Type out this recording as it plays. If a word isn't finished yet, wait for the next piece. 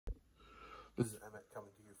This is Emmett coming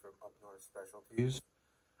to you from Up North Specialties.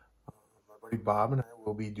 My buddy Bob and I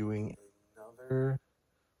will be doing another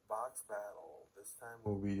box battle. This time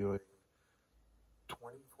we'll be doing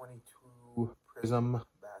 2022 Prizm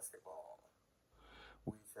basketball.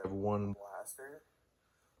 We each have one blaster.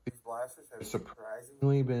 These blasters have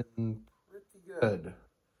surprisingly been pretty good.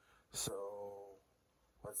 So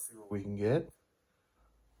let's see what we can get.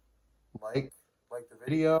 Like the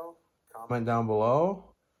video, comment down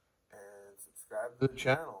below, and subscribe to the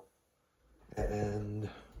channel. And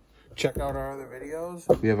check out our other videos.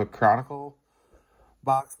 We have a Chronicle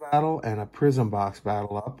box battle and a Prizm box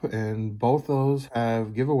battle up, and both those have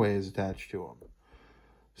giveaways attached to them.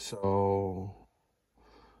 So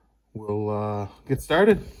we'll get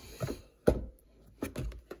started.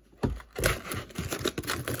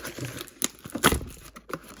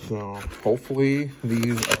 So hopefully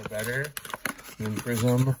these are better than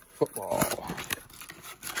Prizm football.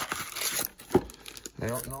 I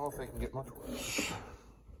don't know if they can get much worse.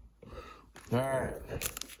 Alright.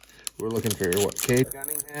 We're looking for what? Cade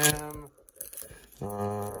Cunningham,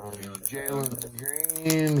 Jalen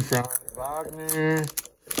Green, Franz Wagner.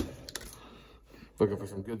 Looking for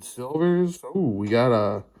some good silvers. Oh, we got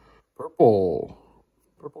a purple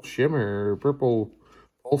shimmer, purple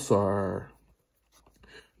pulsar.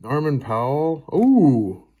 Norman Powell.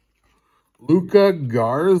 Ooh. Luka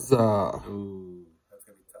Garza. Ooh, that's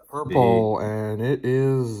gonna be tough. Purple, and it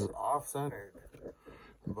is off-centered,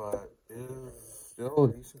 but it is still a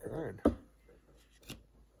decent card.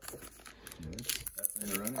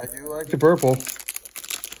 I do like the purple.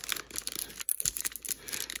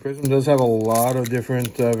 Prizm does have a lot of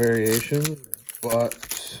different variations, but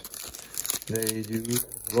they do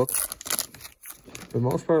look, for the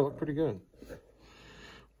most part, look pretty good.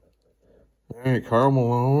 All right, Karl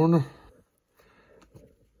Malone,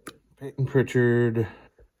 Peyton Pritchard,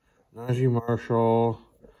 Najee Marshall,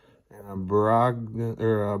 and a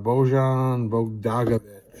Bojan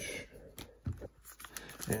Bogdanovic.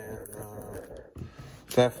 And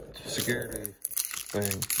theft security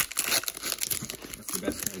thing. That's the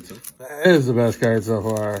best card so far. That is the best card so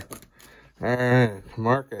far. All right,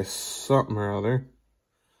 Marcus something or other.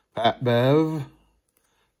 Pat Bev,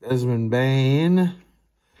 Desmond Bain,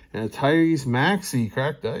 and a Tyrese Maxey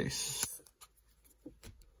cracked ice.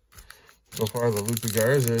 So far, the Luka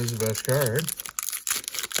Garza is the best card.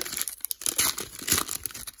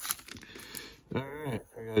 Alright,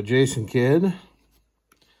 I got a Jason Kidd,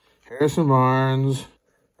 Harrison Barnes,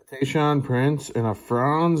 a Tayshaun Prince, and a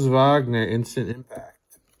Franz Wagner instant impact.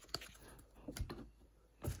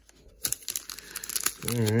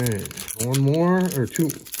 Alright, one more, or two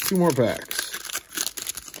more packs.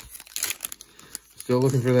 Still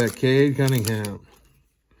looking for that Cade Cunningham.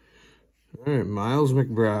 All right, Miles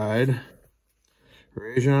McBride,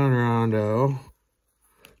 Rajon Rondo,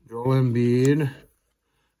 Joel Embiid,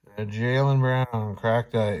 and Jaylen Brown,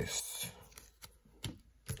 cracked ice.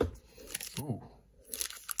 Ooh.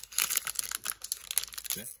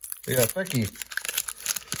 Yeah, Becky.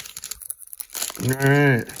 All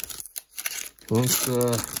right. Let's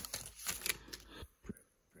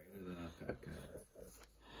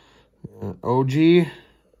OG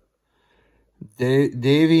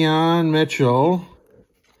Davion Mitchell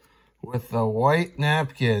with the white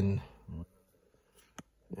napkin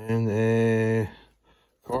and a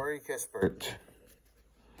Corey Kispert.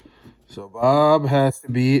 So Bob has to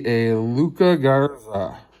beat a Luka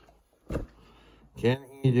Garza. Can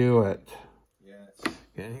he do it? Yes.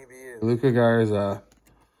 Can he beat a Luka Garza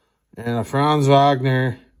and a Franz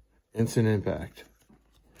Wagner instant impact?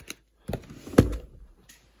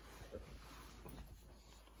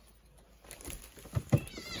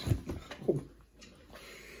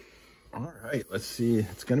 All right, let's see.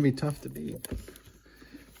 It's going to be tough to beat,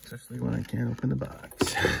 especially when I can't open the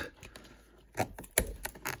box.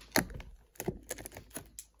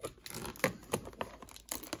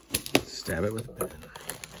 Stab it with a pen.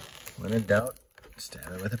 When in doubt,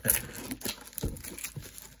 stab it with a pen.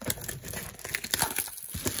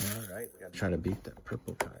 All right, we got to try to beat that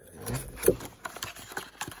purple card.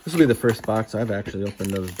 This will be the first box I've actually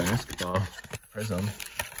opened of basketball Prizm.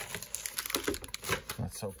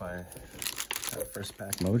 Let's hope I have a first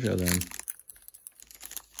pack mojo then.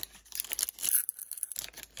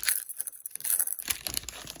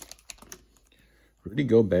 Rudy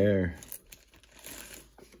Gobert.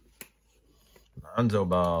 Lonzo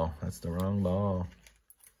Ball. That's the wrong ball.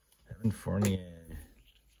 Evan Fournier.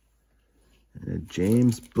 And a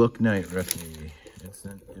James Bouknight rookie.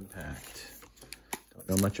 Instant impact. Don't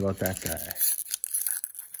know much about that guy.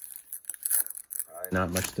 Probably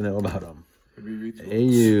not much to know about him.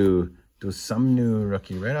 AU Do some new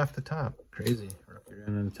rookie right off the top. Crazy. Rookie right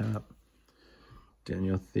on the top.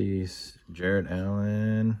 Daniel Thies, Jarrett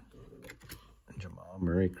Allen, Jamal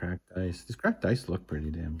Murray, cracked ice. These cracked ice look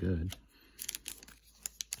pretty damn good.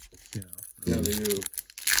 You know, Yeah, they do.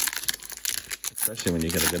 Especially when you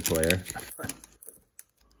get a good player.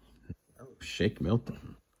 Oh, Shake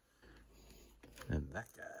Milton. And that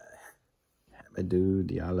guy. Hamidou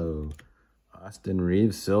Diallo. Austin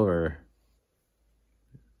Reeves Silver.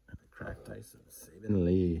 And the cracked ice of Sabin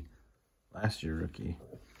Lee. Last year rookie.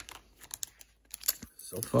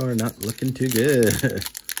 So far, not looking too good.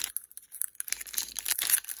 Let's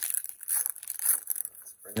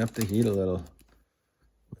bring up the heat a little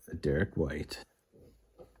with a Derek White.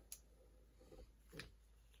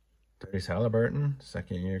 Tyrese Halliburton,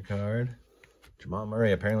 second-year card. Jamal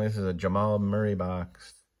Murray. Apparently, this is a Jamal Murray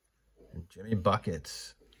box. And Jimmy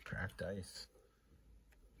Buckets, cracked ice.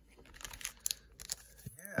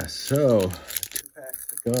 Yeah, so 2 packs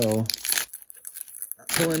to go. Not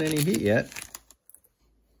pulling any heat yet.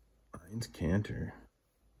 Hines Cantor.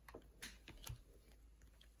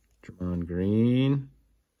 Draymond Green.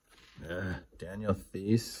 Daniel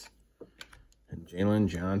Thies. And Jalen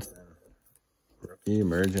Johnson. Rookie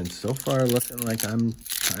emergence. So far looking like I'm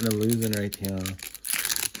kind of losing right here.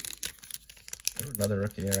 There's another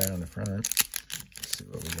rookie there right on the front. Let's see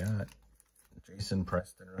what we got. Jason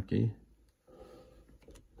Preston rookie.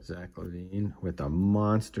 Zach Levine with a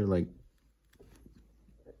monster like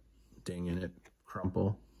ding in it.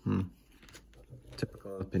 Crumple.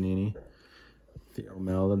 Typical of Panini. Theo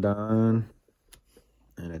Maledon.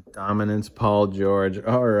 And a dominance Paul George.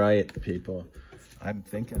 All right, people. I'm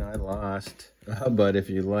thinking I lost. But if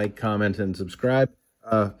you like, comment, and subscribe.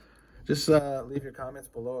 Just leave your comments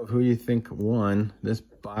below of who you think won this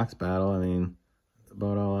box battle. I mean, that's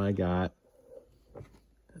about all I got.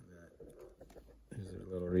 Here's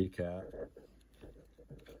a little recap.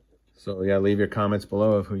 So, yeah, leave your comments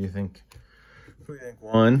below of who you think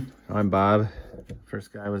won. I'm Bob.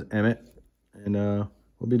 First guy was Emmett. And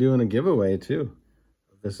we'll be doing a giveaway, too.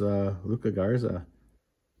 Of this Luka Garza.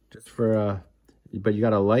 Just for... but you got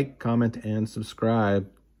to like, comment, and subscribe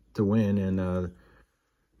to win. And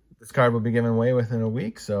this card will be given away within a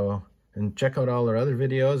week. So, and check out all our other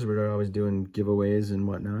videos. We're always doing giveaways and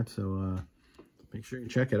whatnot. So make sure you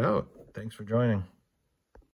check it out. Thanks for joining.